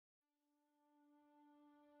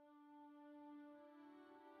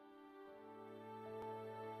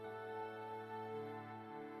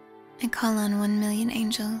I call on 1,000,000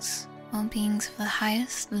 angels, all beings of the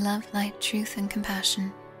highest love, light, truth, and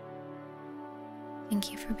compassion.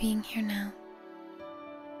 Thank you for being here now.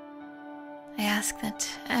 I ask that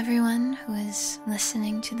everyone who is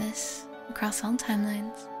listening to this across all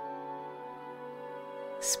timelines,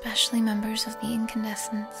 especially members of the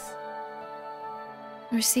incandescents,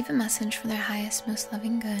 receive a message for their highest, most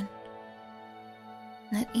loving good,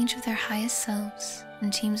 and that each of their highest selves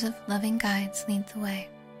and teams of loving guides lead the way.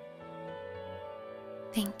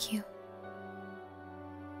 Thank you.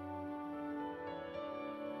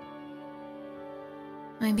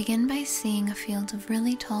 I begin by seeing a field of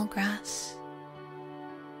really tall grass.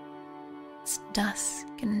 It's dusk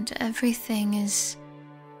and everything is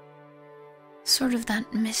sort of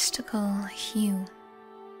that mystical hue,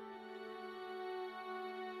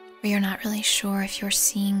 where you're not really sure if you're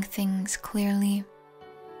seeing things clearly.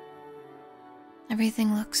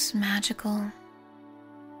 Everything looks magical.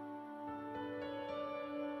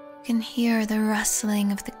 You can hear the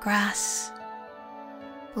rustling of the grass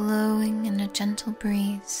blowing in a gentle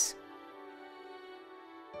breeze.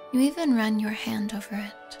 You even run your hand over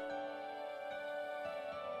it.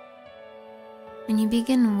 And you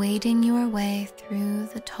begin wading your way through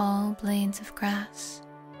the tall blades of grass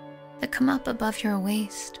that come up above your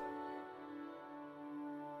waist.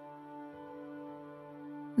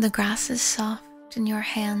 The grass is soft and your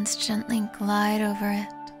hands gently glide over it.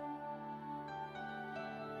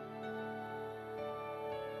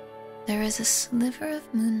 There is a sliver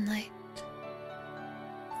of moonlight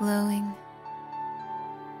glowing,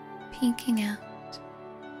 peeking out.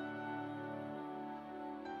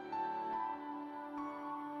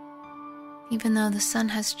 Even though the sun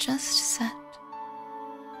has just set,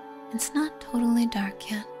 it's not totally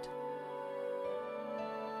dark yet.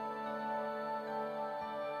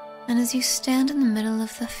 And as you stand in the middle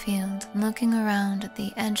of the field, looking around at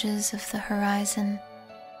the edges of the horizon,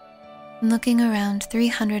 looking around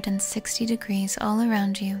 360 degrees all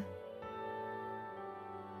around you,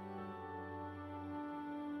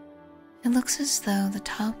 it looks as though the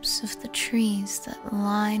tops of the trees that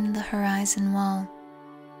line the horizon wall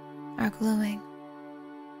are glowing.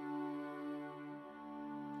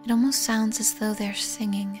 It almost sounds as though they're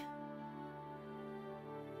singing.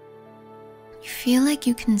 You feel like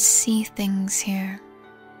you can see things here.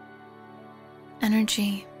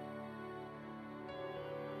 Energy.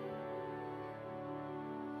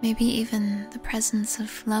 Maybe even the presence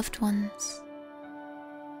of loved ones.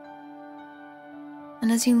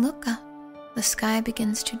 And as you look up, the sky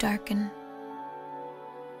begins to darken,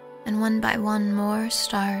 and one by one more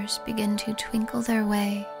stars begin to twinkle their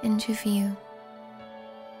way into view.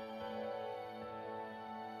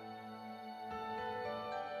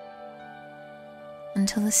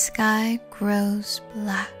 Until the sky grows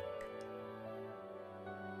black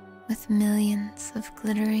with millions of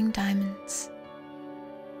glittering diamonds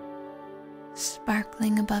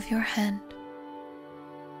sparkling above your head.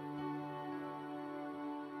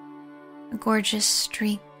 A gorgeous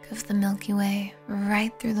streak of the Milky Way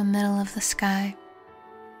right through the middle of the sky.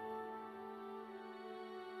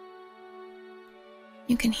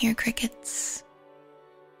 You can hear crickets.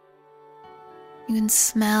 You can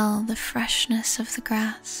smell the freshness of the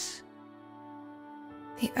grass,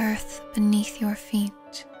 the earth beneath your feet.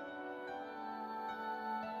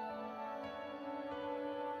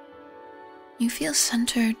 You feel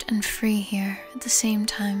centered and free here at the same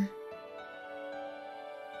time.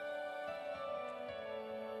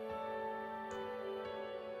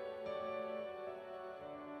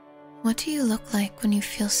 What do you look like when you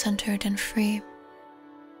feel centered and free?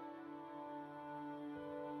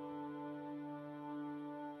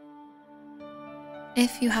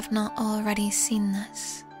 If you have not already seen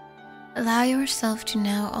this, allow yourself to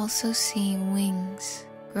now also see wings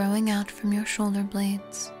growing out from your shoulder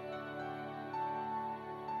blades.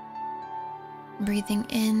 Breathing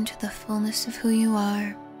into the fullness of who you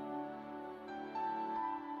are,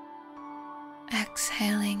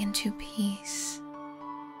 exhaling into peace.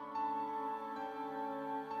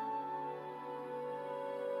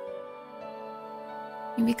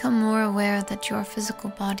 You become more aware that your physical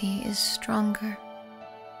body is stronger,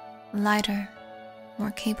 lighter,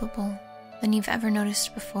 more capable than you've ever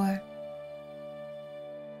noticed before.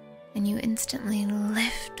 And you instantly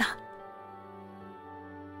lift up,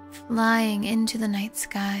 flying into the night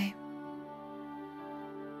sky.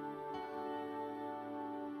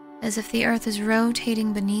 As if the earth is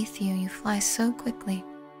rotating beneath you, you fly so quickly.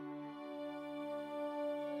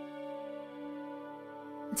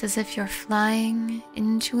 It's as if you're flying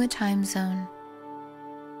into a time zone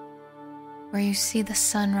where you see the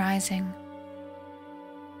sun rising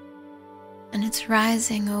and it's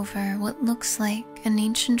rising over what looks like an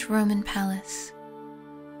ancient Roman palace.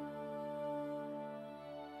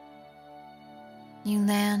 You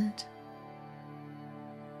land,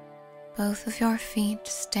 both of your feet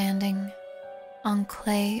standing on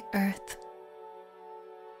clay earth.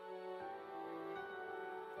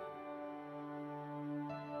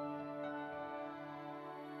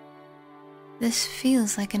 This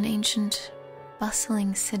feels like an ancient,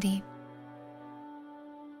 bustling city.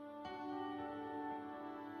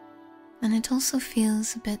 And it also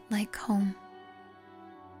feels a bit like home.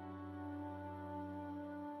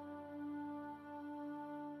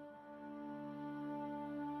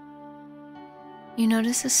 You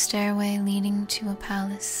notice a stairway leading to a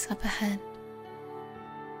palace up ahead.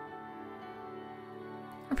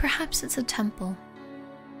 Or perhaps it's a temple.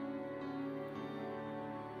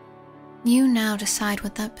 You now decide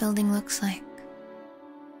what that building looks like.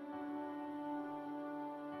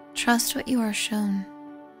 Trust what you are shown.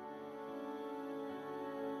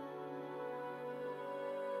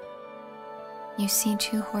 You see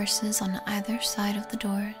 2 horses on either side of the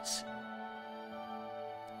doors.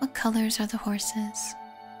 What colors are the horses?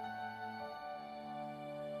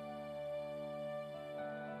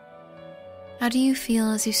 How do you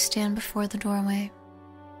feel as you stand before the doorway?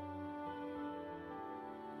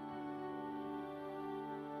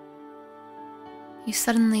 You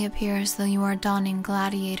suddenly appear as though you are donning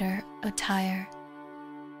gladiator attire,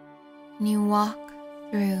 and you walk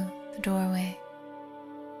through the doorway.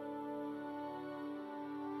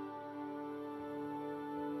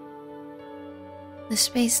 The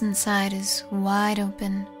space inside is wide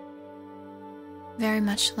open, very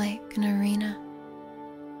much like an arena.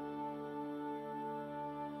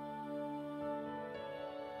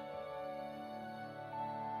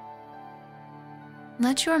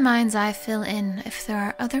 Let your mind's eye fill in if there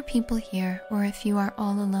are other people here or if you are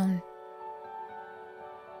all alone.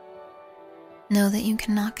 Know that you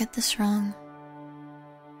cannot get this wrong.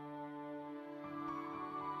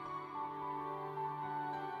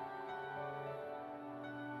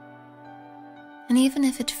 And even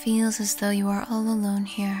if it feels as though you are all alone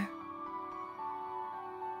here,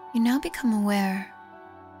 you now become aware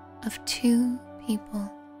of 2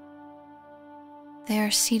 people. They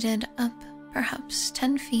are seated up perhaps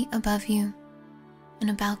 10 feet above you in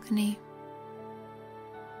a balcony.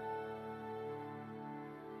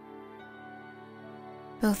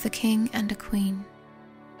 Both a king and a queen.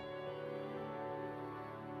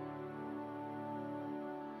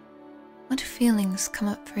 What feelings come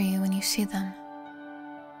up for you when you see them?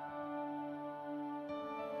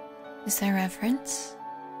 Is there reverence,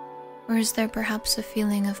 or is there perhaps a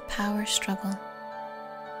feeling of power struggle?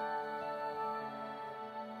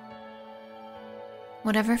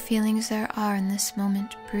 Whatever feelings there are in this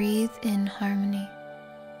moment, breathe in harmony.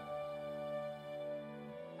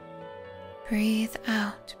 Breathe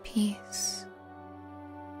out peace.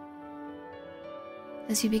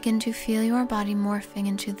 As you begin to feel your body morphing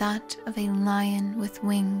into that of a lion with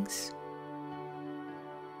wings.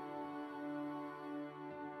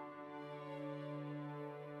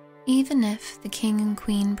 Even if the king and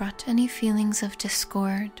queen brought any feelings of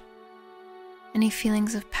discord, any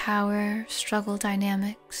feelings of power, struggle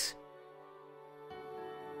dynamics,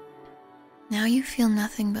 now you feel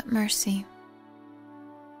nothing but mercy.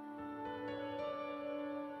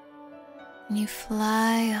 And you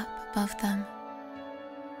fly up above them,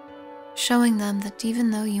 showing them that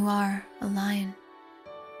even though you are a lion,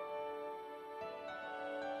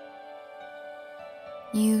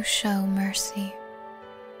 you show mercy.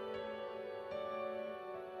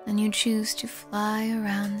 And you choose to fly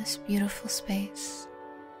around this beautiful space.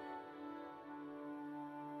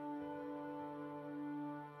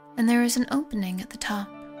 And there is an opening at the top.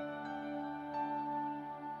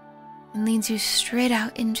 It leads you straight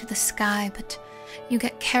out into the sky, but you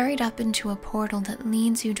get carried up into a portal that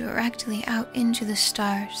leads you directly out into the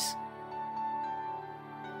stars,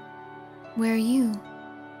 where you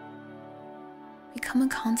become a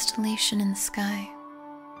constellation in the sky.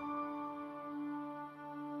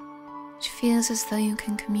 It feels as though you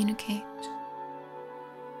can communicate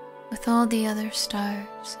with all the other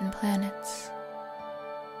stars and planets.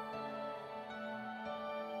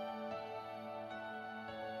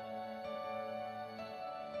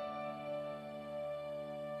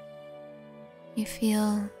 You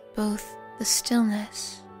feel both the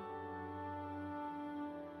stillness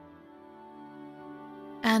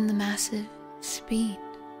and the massive speed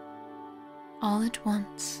all at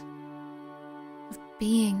once of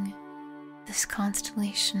being this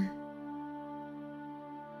constellation.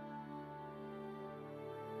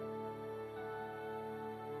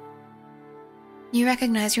 You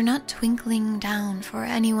recognize you're not twinkling down for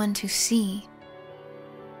anyone to see.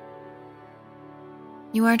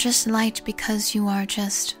 You are just light because you are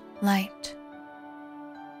just light.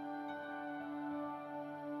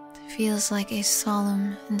 It feels like a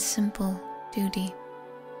solemn and simple duty.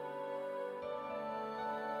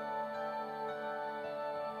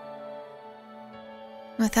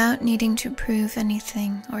 Without needing to prove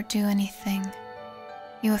anything or do anything,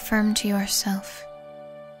 you affirm to yourself,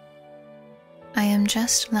 I am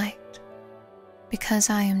just light because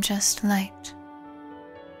I am just light.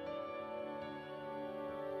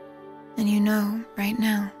 And you know right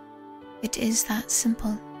now, it is that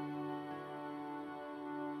simple.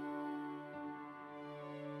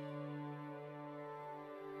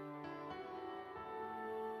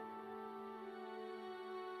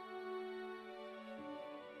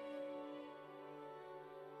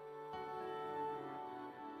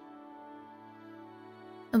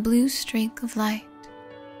 A blue streak of light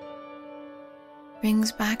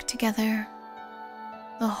brings back together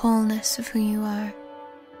the wholeness of who you are,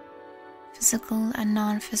 physical and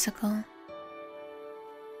non-physical,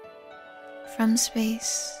 from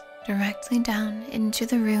space directly down into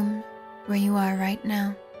the room where you are right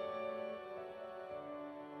now.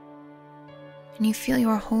 And you feel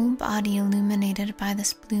your whole body illuminated by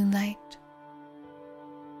this blue light.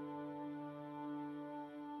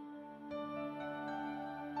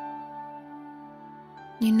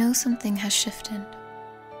 You know something has shifted.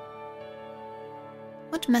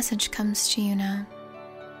 What message comes to you now?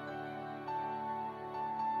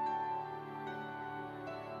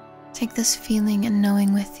 Take this feeling and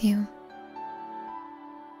knowing with you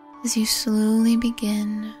as you slowly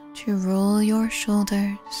begin to roll your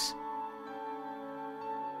shoulders,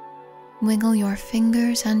 wiggle your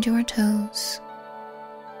fingers and your toes,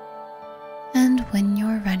 and when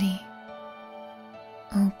you're ready,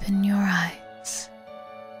 open your eyes.